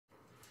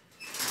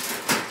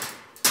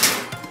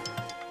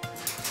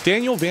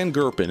Daniel Van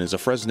Gerpen is a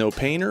Fresno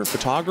painter,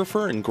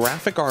 photographer, and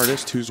graphic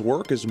artist whose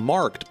work is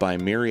marked by a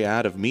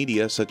myriad of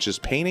media such as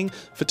painting,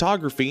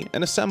 photography,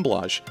 and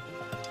assemblage.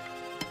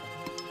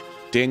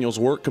 Daniel's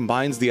work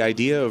combines the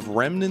idea of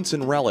remnants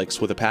and relics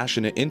with a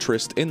passionate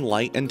interest in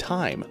light and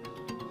time.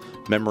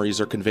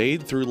 Memories are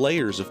conveyed through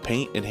layers of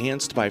paint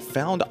enhanced by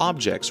found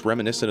objects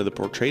reminiscent of the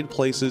portrayed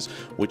places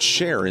which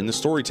share in the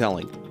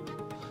storytelling.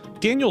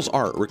 Daniel's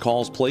art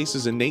recalls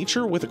places in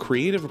nature with a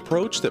creative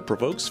approach that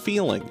provokes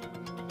feeling.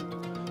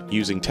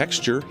 Using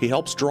texture, he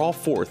helps draw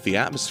forth the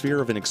atmosphere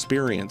of an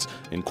experience,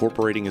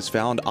 incorporating his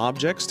found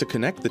objects to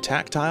connect the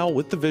tactile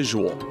with the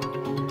visual.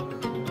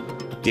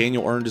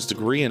 Daniel earned his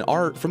degree in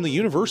art from the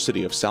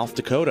University of South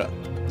Dakota.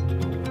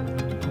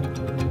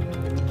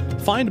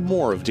 Find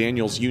more of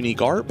Daniel's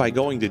unique art by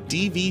going to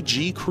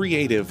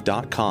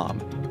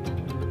dvgcreative.com.